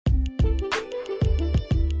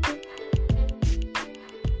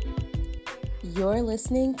You're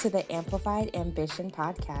listening to the Amplified Ambition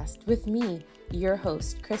podcast with me, your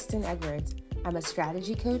host, Kristen Edwards. I'm a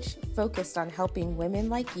strategy coach focused on helping women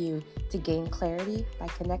like you to gain clarity by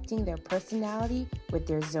connecting their personality with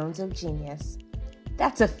their zones of genius.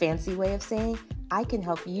 That's a fancy way of saying I can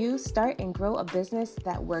help you start and grow a business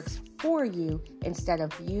that works for you instead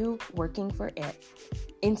of you working for it.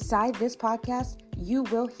 Inside this podcast, you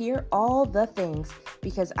will hear all the things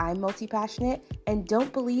because I'm multi-passionate and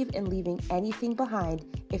don't believe in leaving anything behind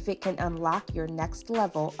if it can unlock your next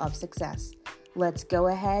level of success. Let's go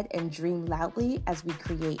ahead and dream loudly as we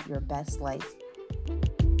create your best life.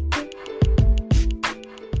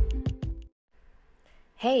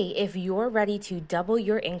 Hey, if you're ready to double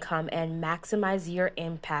your income and maximize your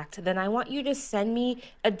impact, then I want you to send me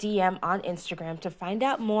a DM on Instagram to find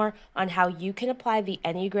out more on how you can apply the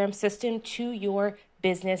Enneagram system to your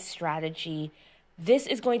business strategy. This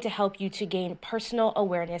is going to help you to gain personal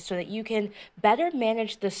awareness so that you can better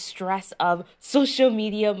manage the stress of social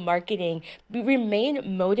media marketing,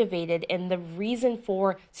 remain motivated in the reason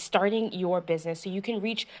for starting your business so you can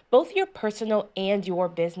reach both your personal and your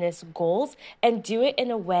business goals and do it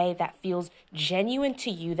in a way that feels genuine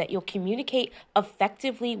to you, that you'll communicate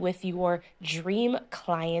effectively with your dream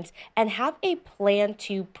clients and have a plan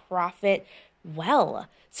to profit well.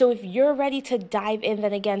 So if you're ready to dive in,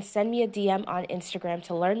 then again, send me a DM on Instagram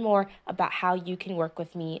to learn more about how you can work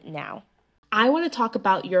with me now. I want to talk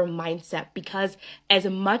about your mindset because as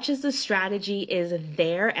much as the strategy is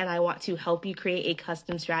there and I want to help you create a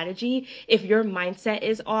custom strategy, if your mindset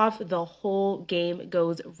is off, the whole game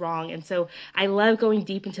goes wrong. And so I love going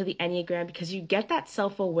deep into the Enneagram because you get that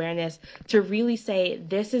self-awareness to really say,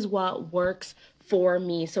 this is what works for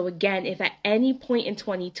me. So again, if at any point in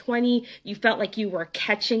 2020 you felt like you were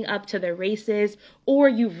catching up to the races or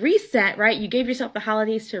you reset, right? You gave yourself the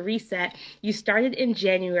holidays to reset. You started in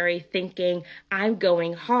January thinking, I'm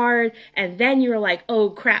going hard. And then you were like, oh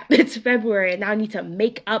crap, it's February and now I need to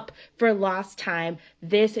make up for lost time.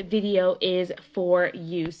 This video is for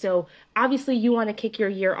you. So obviously you want to kick your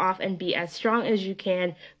year off and be as strong as you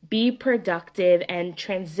can, be productive and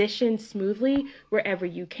transition smoothly wherever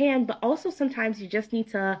you can. But also sometimes you just need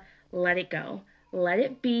to let it go. Let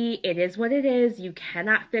it be. It is what it is. You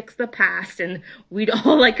cannot fix the past. And we'd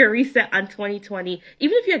all like a reset on 2020.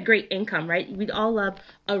 Even if you had great income, right? We'd all love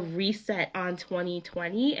a reset on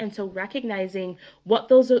 2020. And so recognizing what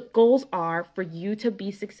those goals are for you to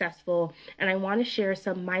be successful. And I want to share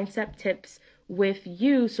some mindset tips with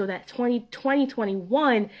you so that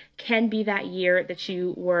 2021 can be that year that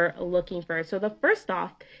you were looking for. So the first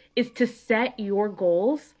off is to set your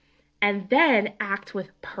goals and then act with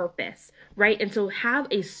purpose, right? And so have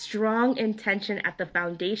a strong intention at the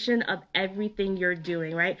foundation of everything you're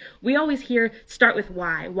doing, right? We always hear start with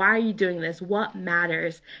why. Why are you doing this? What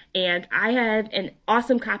matters? And I had an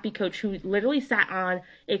awesome copy coach who literally sat on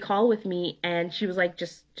a call with me and she was like,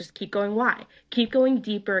 just keep going why. Keep going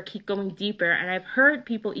deeper, keep going deeper. And I've heard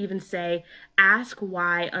people even say, ask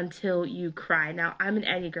why until you cry. Now, I'm an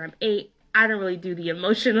Enneagram 8. I don't really do the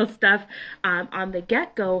emotional stuff on the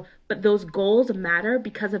get-go, but those goals matter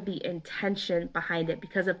because of the intention behind it,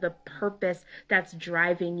 because of the purpose that's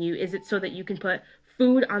driving you. Is it so that you can put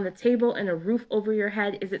food on the table and a roof over your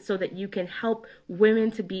head? Is it so that you can help women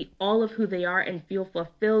to be all of who they are and feel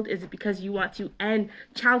fulfilled? Is it because you want to end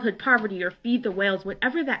childhood poverty or feed the whales?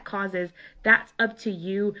 Whatever that causes, that's up to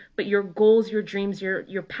you. But your goals, your dreams,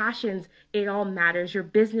 your passions, it all matters. Your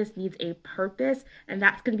business needs a purpose, and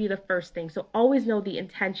that's going to be the first thing. So always know the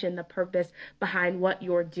intention, the purpose behind what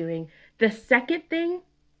you're doing. The second thing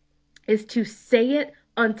is to say it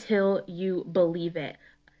until you believe it.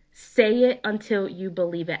 Say it until you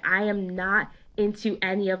believe it. I am not into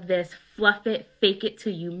any of this fluff it, fake it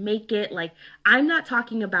till you make it. Like, I'm not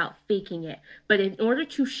talking about faking it, but in order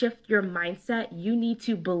to shift your mindset, you need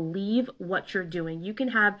to believe what you're doing. You can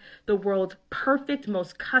have the world's perfect,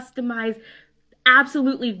 most customized,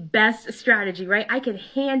 absolutely best strategy, right? I can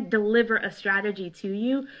hand deliver a strategy to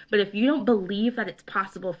you, but if you don't believe that it's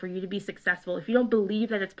possible for you to be successful, if you don't believe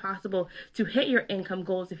that it's possible to hit your income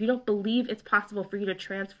goals, if you don't believe it's possible for you to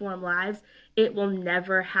transform lives, it will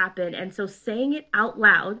never happen. And so saying it out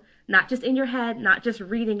loud, not just in your head, not just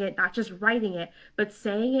reading it, not just writing it, but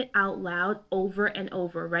saying it out loud over and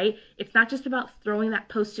over, right? It's not just about throwing that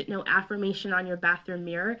Post-it note affirmation on your bathroom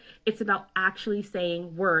mirror. It's about actually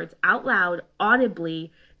saying words out loud,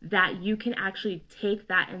 audibly, that you can actually take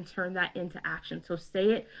that and turn that into action. So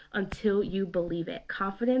say it until you believe it.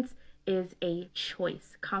 Confidence is a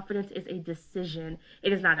choice. Confidence is a decision.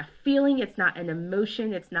 It is not a feeling. It's not an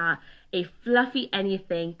emotion. It's not a fluffy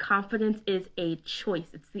anything. Confidence is a choice.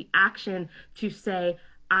 It's the action to say,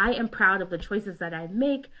 I am proud of the choices that I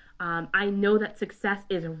make. I know that success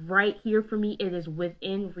is right here for me. It is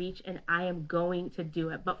within reach, and I am going to do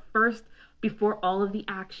it. But first, before all of the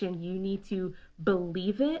action, you need to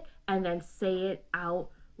believe it and then say it out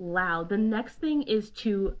loud. The next thing is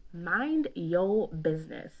to mind your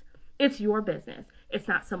business. It's your business. It's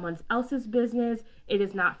not someone else's business. It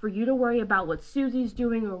is not for you to worry about what Susie's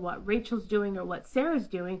doing or what Rachel's doing or what Sarah's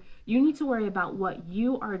doing. You need to worry about what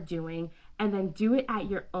you are doing and then do it at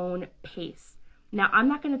your own pace. Now, I'm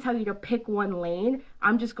not going to tell you to pick one lane.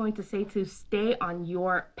 I'm just going to say to stay on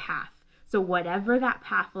your path. So whatever that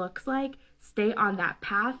path looks like, stay on that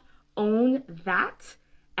path, own that.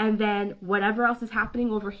 And then whatever else is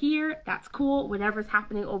happening over here, that's cool. Whatever's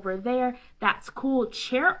happening over there, that's cool.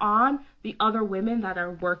 Cheer on the other women that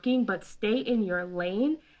are working, but stay in your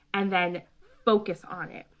lane and then focus on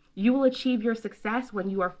it. You will achieve your success when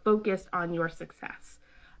you are focused on your success.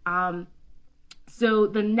 So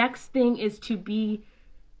the next thing is to be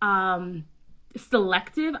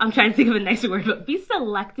selective. I'm trying to think of a nicer word, but be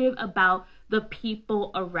selective about the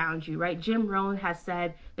people around you, right? Jim Rohn has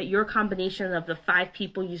said that you're a combination of the 5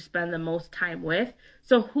 people you spend the most time with.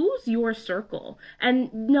 So who's your circle?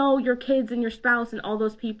 And no, your kids and your spouse and all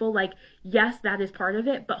those people, like, yes, that is part of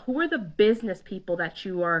it, but who are the business people that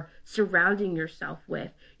you are surrounding yourself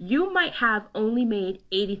with? You might have only made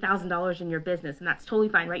 $80,000 in your business, and that's totally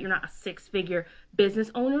fine, right? You're not a 6-figure business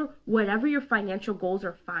owner. Whatever your financial goals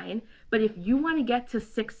are fine. But if you want to get to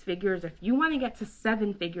 6 figures, if you want to get to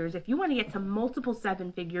 7 figures, if you want to get to multiple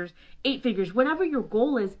 7 figures, 8 figures, whatever your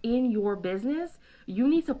goal is in your business, you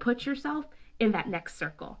need to put yourself in that next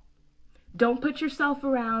circle. Don't put yourself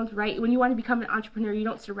around, right? When you want to become an entrepreneur, you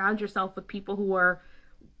don't surround yourself with people who are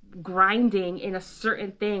grinding in a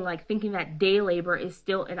certain thing, like thinking that day labor is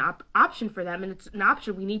still an option for them. And it's an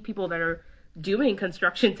option. We need people that are doing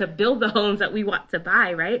construction to build the homes that we want to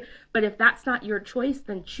buy, right? But if that's not your choice,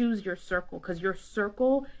 then choose your circle, because your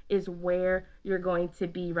circle is where you're going to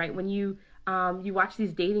be, right? When you watch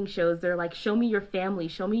these dating shows, they're like, show me your family,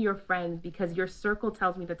 show me your friends, because your circle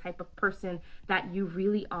tells me the type of person that you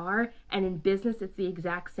really are. And in business, it's the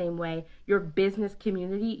exact same way. Your business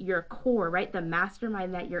community, your core, right? The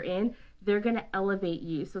mastermind that you're in, they're going to elevate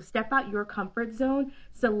you. So step out your comfort zone,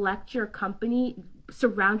 select your company,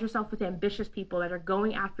 surround yourself with ambitious people that are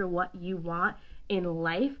going after what you want in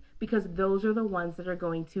life, because those are the ones that are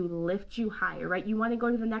going to lift you higher, right? You want to go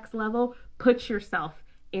to the next level, put yourself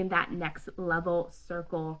in that next level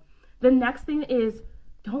circle. The next thing is,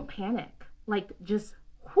 don't panic. Like, just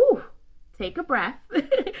take a breath.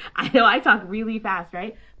 I know I talk really fast,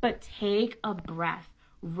 right? But take a breath,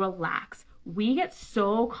 relax. We get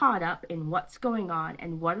so caught up in what's going on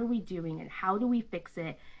and what are we doing and how do we fix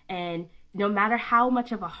it. And no matter how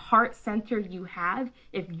much of a heart center you have,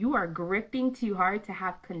 if you are gripping too hard to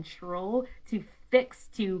have control, to fix,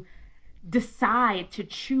 to decide, to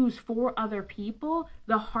choose for other people,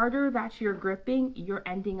 the harder that you're gripping, you're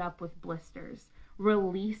ending up with blisters.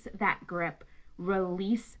 Release that grip,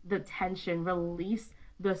 release the tension, release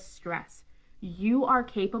the stress. You are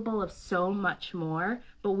capable of so much more,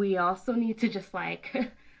 but we also need to just like,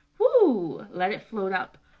 let it float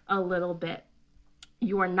up a little bit.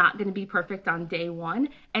 You are not going to be perfect on day one.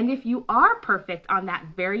 And if you are perfect on that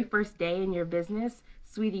very first day in your business,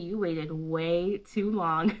 sweetie, you waited way too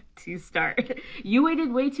long to start. You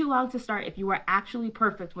waited way too long to start if you were actually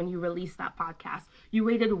perfect when you released that podcast. You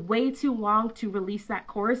waited way too long to release that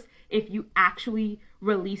course if you actually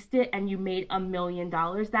released it and you made $1 million.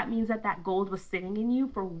 That means that that gold was sitting in you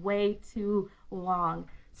for way too long.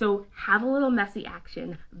 So have a little messy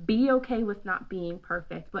action. Be okay with not being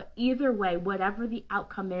perfect. But either way, whatever the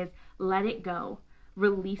outcome is, let it go.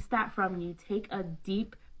 Release that from you. Take a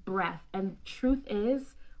deep breath. And truth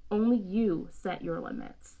is, only you set your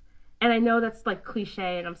limits. And I know that's like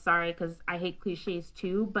cliche, and I'm sorry because I hate cliches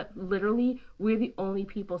too, but literally we're the only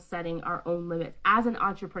people setting our own limits as an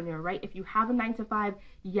entrepreneur, right? If you have a 9-to-5,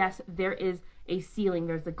 yes, there is a ceiling.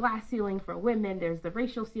 There's the glass ceiling for women, there's the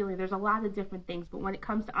racial ceiling, there's a lot of different things. But when it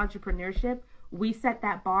comes to entrepreneurship, we set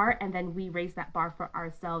that bar and then we raise that bar for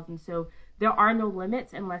ourselves. And so there are no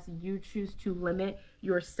limits unless you choose to limit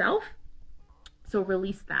yourself. So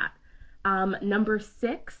release that. Number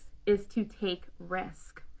 6 is to take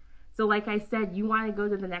risk. So like I said, you want to go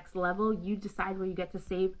to the next level, you decide where you get to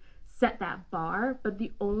save, set that bar, but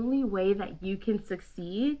the only way that you can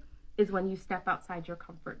succeed is when you step outside your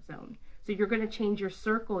comfort zone. So you're going to change your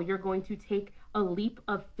circle, you're going to take a leap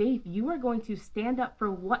of faith. You are going to stand up for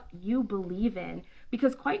what you believe in.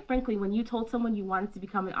 Because quite frankly, when you told someone you wanted to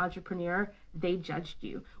become an entrepreneur, they judged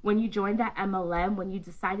you. When you joined that MLM, when you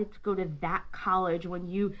decided to go to that college, when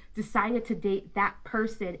you decided to date that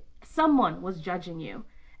person, someone was judging you.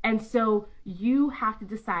 And so you have to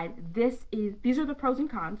decide, these are the pros and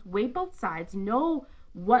cons, weigh both sides, know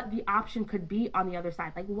what the option could be on the other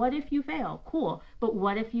side. Like, what if you fail? Cool. But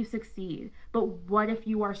what if you succeed? But what if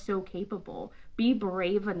you are so capable? Be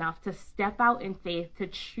brave enough to step out in faith, to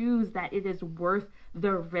choose that it is worth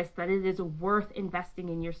the risk, that it is worth investing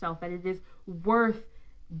in yourself, that it is worth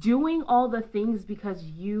doing all the things because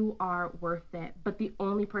you are worth it. But the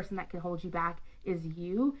only person that can hold you back is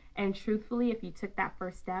you. And truthfully, if you took that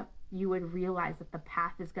first step, you would realize that the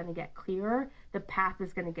path is going to get clearer. The path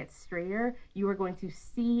is going to get straighter. You are going to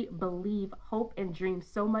see, believe, hope, and dream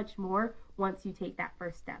so much more once you take that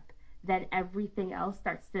first step. Then everything else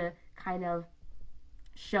starts to kind of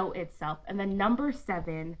show itself. And then number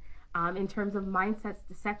 7, in terms of mindsets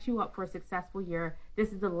to set you up for a successful year,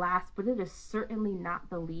 this is the last, but it is certainly not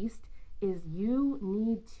the least, is you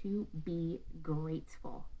need to be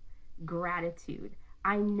grateful. Gratitude.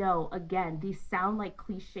 I know, again, these sound like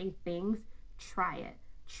cliche things. Try it.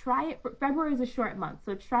 Try it. February is a short month,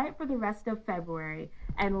 so try it for the rest of February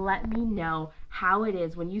and let me know how it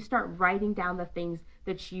is when you start writing down the things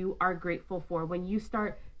that you are grateful for, when you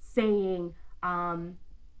start saying,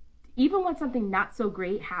 even when something not so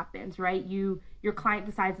great happens, right? Your client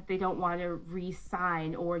decides that they don't want to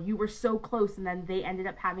re-sign, or you were so close and then they ended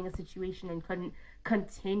up having a situation and couldn't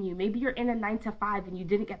continue. Maybe you're in a 9-to-5 and you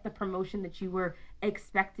didn't get the promotion that you were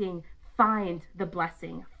expecting. Find the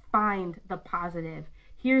blessing, find the positive.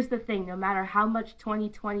 Here's the thing, no matter how much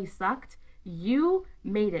 2020 sucked, you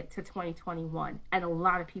made it to 2021, and a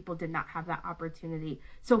lot of people did not have that opportunity.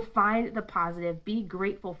 So find the positive, be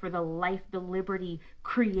grateful for the life, the liberty,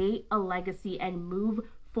 create a legacy, and move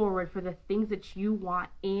forward for the things that you want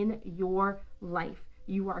in your life.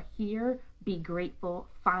 You are here, be grateful,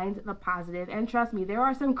 find the positive, and trust me, there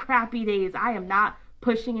are some crappy days. I am not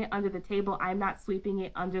pushing it under the table. I'm not sweeping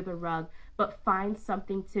it under the rug, but find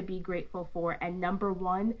something to be grateful for. And number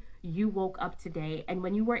 1, you woke up today. And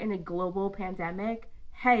when you were in a global pandemic,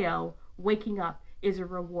 heyo, waking up is a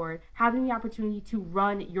reward. Having the opportunity to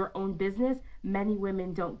run your own business, many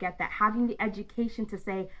women don't get that. Having the education to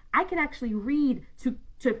say, I can actually read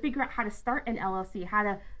to figure out how to start an LLC, how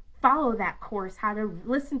to follow that course, how to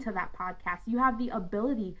listen to that podcast. You have the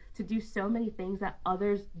ability to do so many things that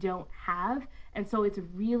others don't have. And so it's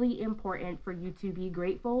really important for you to be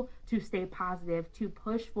grateful, to stay positive, to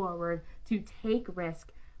push forward, to take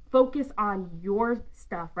risk, focus on your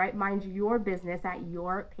stuff, right? Mind your business at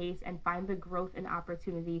your pace and find the growth and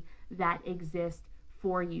opportunity that exists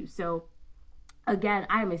for you. So again,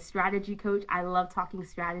 I am a strategy coach. I love talking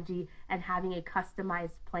strategy and having a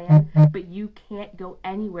customized plan, but you can't go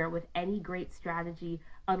anywhere with any great strategy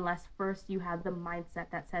unless first you have the mindset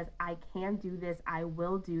that says, I can do this, I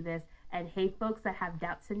will do this. And hey, folks that have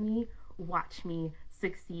doubts in me, watch me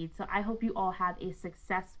succeed. So I hope you all have a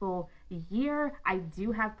successful year. I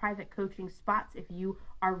do have private coaching spots if you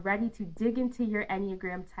are ready to dig into your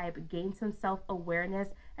Enneagram type, gain some self-awareness,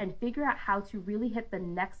 and figure out how to really hit the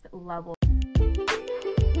next level.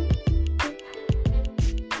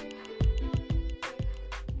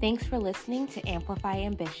 Thanks for listening to Amplify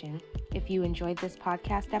Ambition. If you enjoyed this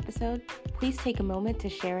podcast episode, please take a moment to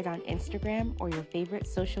share it on Instagram or your favorite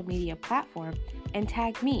social media platform and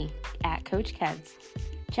tag me at Coach Keds.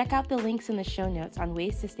 Check out the links in the show notes on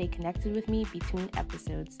ways to stay connected with me between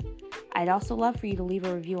episodes. I'd also love for you to leave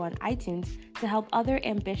a review on iTunes to help other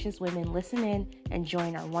ambitious women listen in and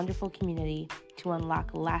join our wonderful community to unlock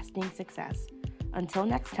lasting success. Until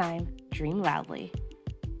next time, dream loudly.